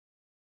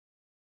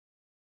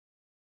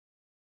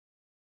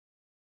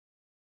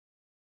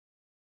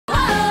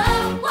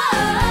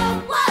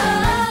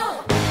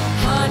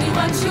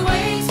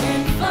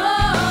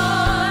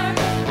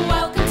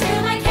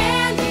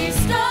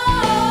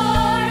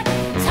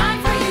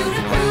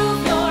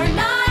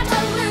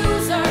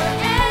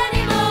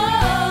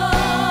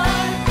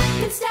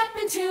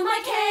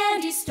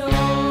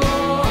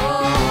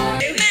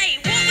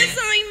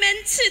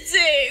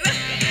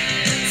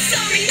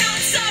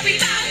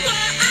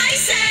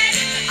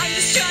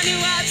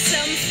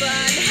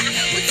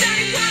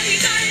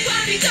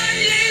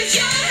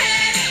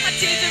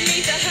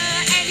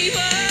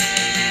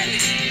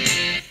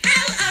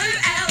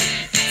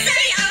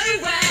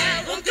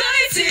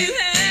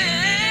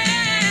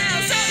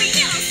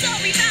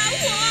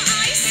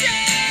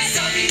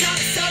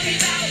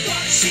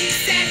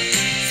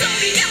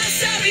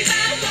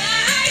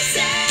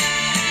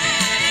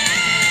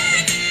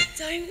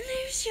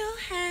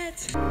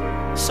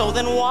So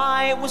then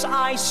why was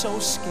I so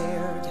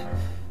scared?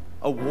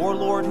 A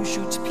warlord who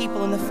shoots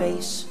people in the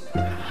face.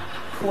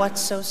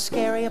 What's so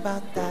scary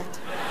about that?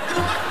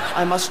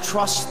 I must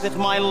trust that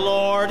my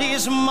Lord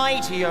is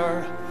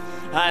mightier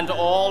and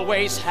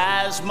always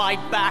has my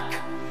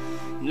back.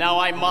 Now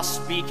I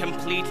must be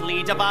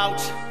completely devout.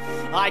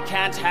 I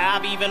can't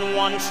have even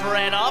one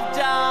shred of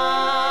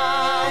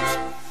doubt.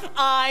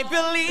 I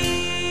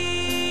believe.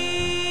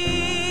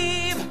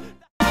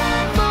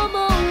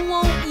 Mama,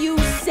 won't you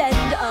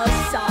send a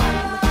sign?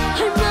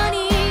 I'm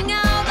running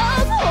out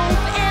of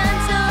hope and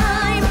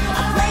time.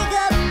 A plague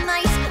of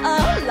mice, a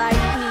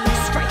lightning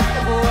strike,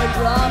 or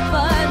drop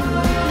a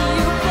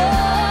nuclear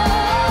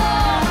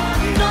bomb.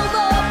 No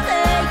more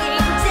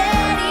playing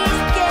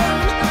Daddy's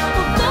game.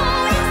 We'll go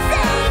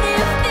insane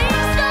if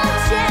things don't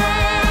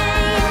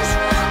change.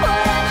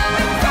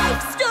 Whatever it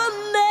takes to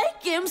make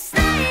him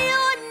say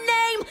your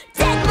name,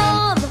 Dead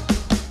Mom.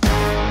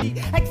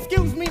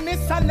 Excuse me,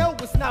 miss, I know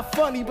it's not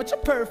funny, but your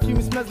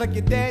perfume smells like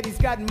your daddy's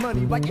got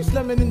money. While you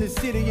slumming in the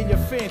city in your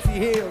fancy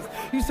heels,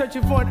 you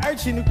searching for an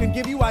urchin who can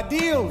give you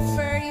ideals.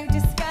 Where you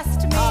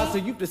disgust me. Ah, so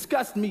you've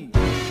discussed me.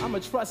 I'm a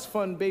trust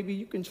fund, baby,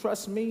 you can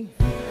trust me.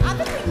 I've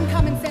been reading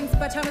Common Sense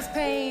by Thomas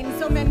Paine.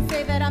 So men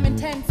say that I'm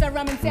intense or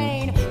I'm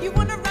insane. You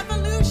want a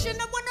revolution,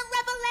 I want a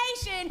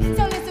revelation.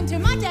 So listen to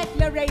my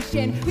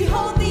declaration. We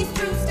hold these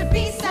truths to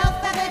be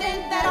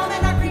self-evident, that all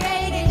men are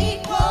created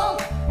equal.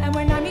 And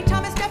when I meet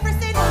Thomas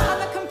Jefferson,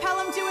 I'ma compel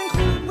him to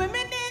include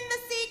women in the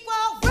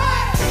sequel.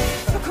 Right!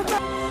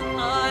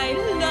 I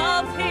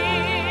love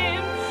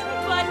him,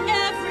 but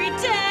every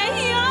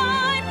day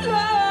I'm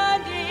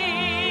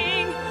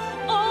learning.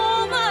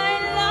 All my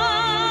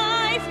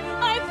life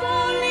I've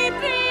only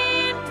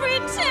been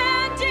pretending.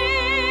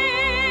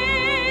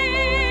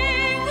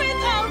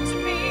 Without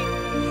me,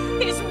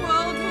 his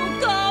world will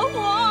go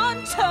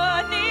on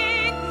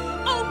turning.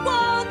 A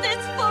world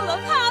that's full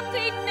of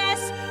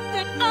happiness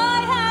that I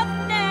have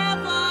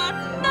never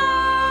known.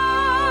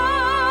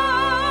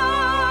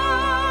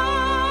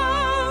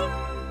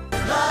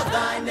 Love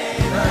thy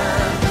neighbor,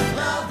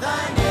 love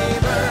thy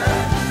neighbor,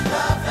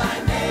 love thy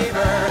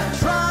neighbor.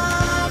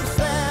 Trumps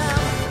them.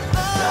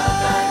 Love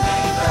thy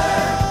neighbor,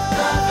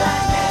 love thy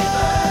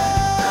neighbor,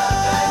 love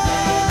thy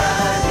neighbor.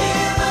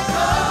 Hear the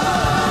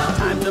call.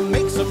 Time to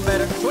make some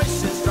better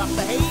choices. Drop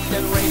the hate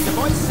and raise the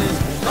voices.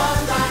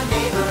 Love thy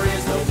neighbor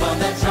is the one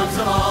that trumps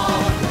them all.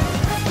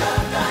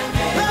 Love thy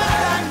neighbor, love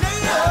thy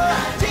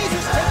neighbor.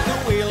 Jesus, take the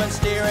wheel and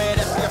steer it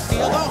if you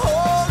feel the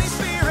Holy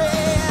Spirit.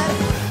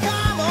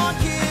 Come on,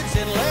 kids,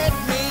 and let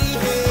me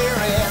hear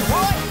it.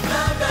 What?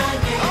 Love thy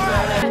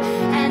neighbor.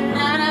 And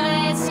none of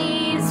it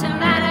seems to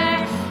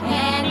matter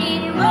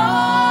anymore.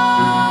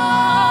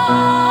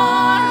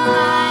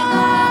 Like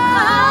a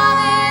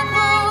comet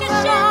moving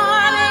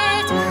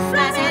Charlotte,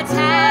 as it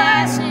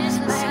passes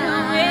the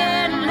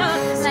surrender,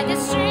 like a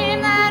stream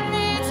that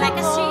leads like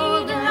a stream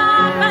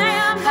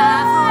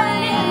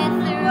halfway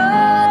through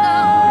the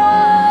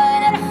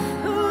wood.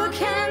 Who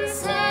can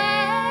say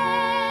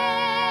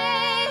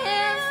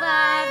if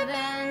I've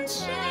been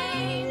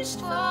changed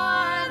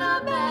for the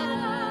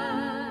better?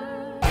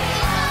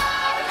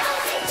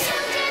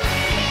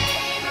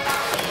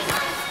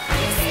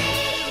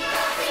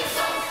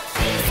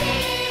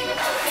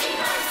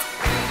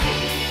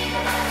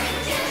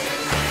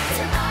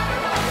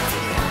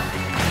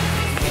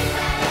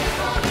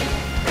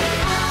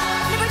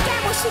 Never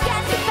again will she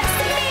get the best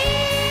of me.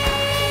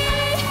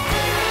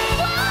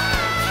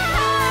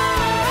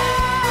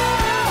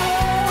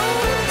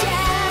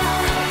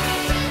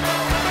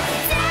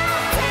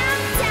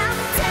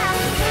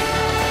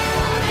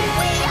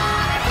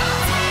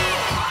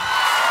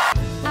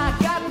 I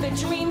got the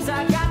dreams, I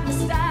got the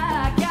style,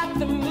 I got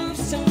the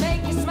moves to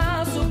make you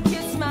smile, so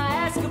kiss my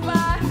ass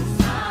goodbye.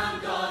 I'm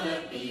gonna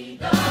be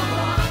the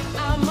one.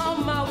 I'm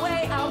on my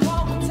way, I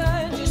won't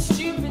return, just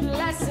stupid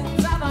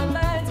lessons I've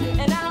unlearned,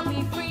 and I'll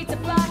be free to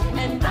fly,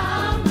 and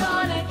I'm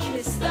gonna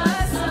kiss the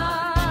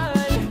sun.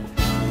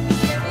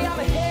 Baby, I'm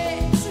a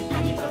hit,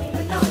 and you don't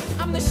even know it.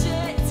 I'm the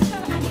shit,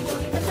 and you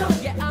don't even know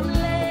it. Yeah, I'm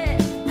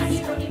lit, and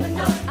you don't even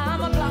know it.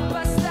 I'm a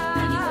blockbuster.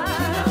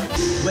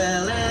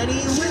 Well,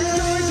 anyway,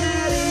 you're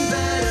getting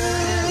better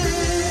every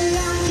day.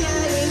 I'm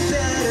getting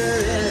better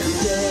every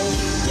day.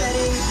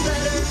 Getting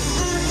better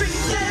every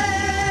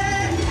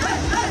day. Hey,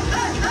 hey,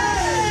 hey,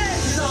 hey!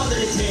 'Cause all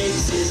that it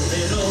takes is a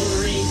little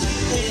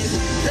reinvention.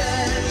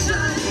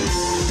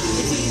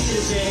 It's easy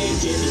to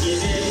change if you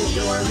give it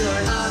your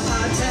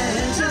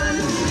attention.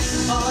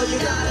 All you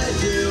gotta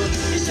do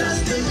is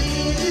just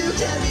believe you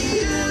can be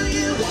who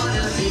you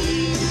wanna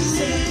be.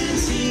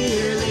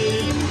 Sincerely,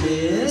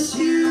 miss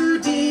you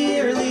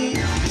dearly.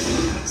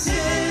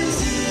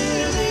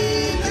 Sincerely,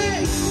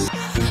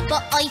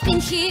 But I've been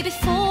here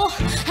before.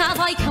 Have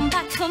I come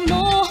back for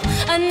more?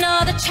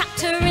 Another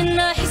chapter in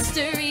the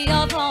history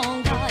of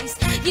wrong guys.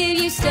 You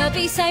used to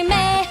be so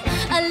meh,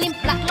 a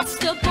limp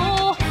lackluster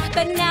bore,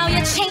 but now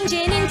you're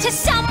changing into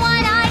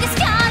someone I just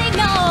can't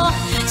ignore.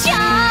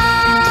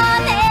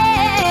 Johnny,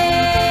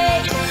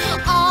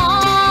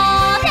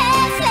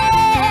 honestly,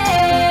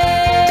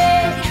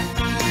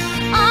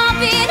 I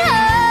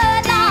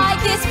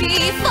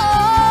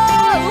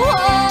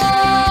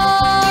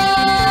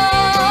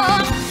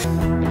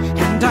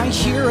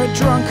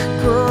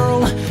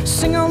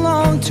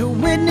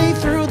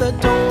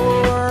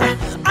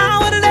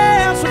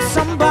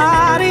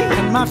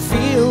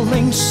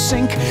things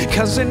sink,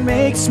 'cause it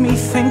makes me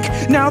think.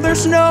 Now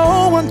there's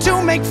no one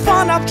to make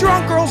fun of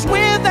drunk girls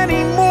with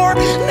anymore.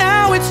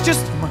 Now it's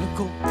just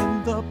Michael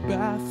in the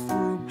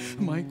bathroom,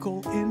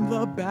 Michael in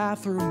the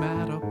bathroom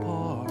at a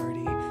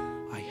party.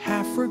 I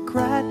half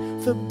regret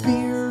the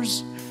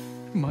beers.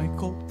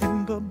 Michael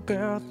in the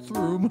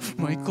bathroom,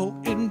 Michael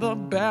in the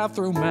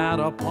bathroom at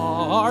a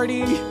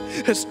party.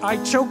 As I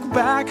choke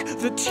back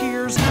the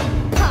tears.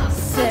 Pop,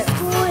 sip,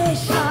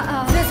 squish,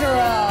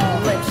 visceral,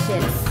 lip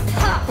shits.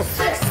 Pop,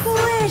 sip,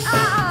 squish,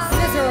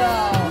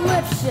 visceral,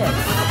 lip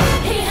shits.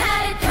 He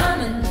had it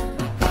coming,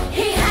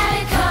 he had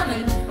it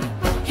coming.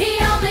 He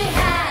only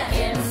had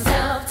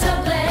himself to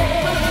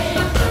blame.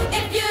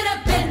 If you'd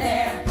have been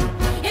there,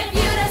 if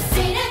you'd have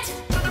seen it,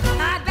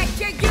 I bet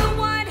you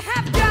would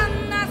have done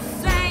the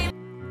same.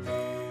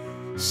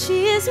 She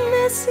is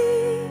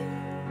messy,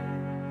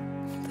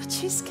 but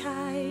she's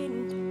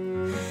kind.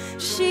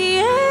 She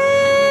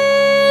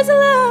is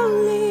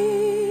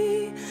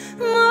lonely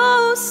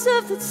most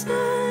of the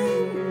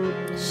time.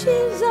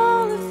 She's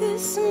all of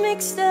this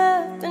mixed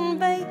up and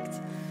baked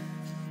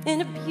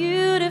in a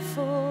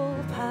beautiful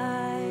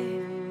pie.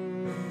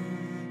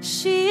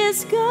 She is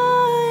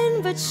gone,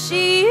 but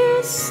she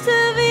used to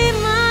be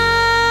mine.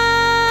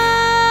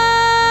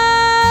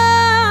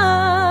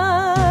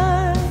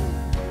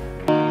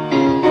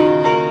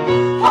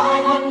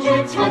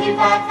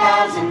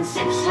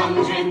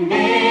 525,600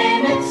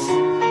 minutes,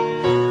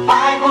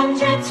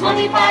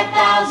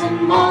 525,000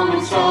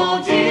 moments,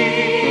 oh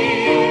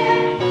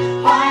dear.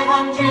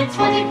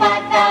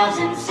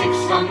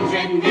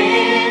 525,600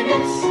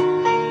 minutes.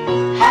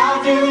 How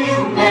do you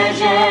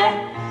measure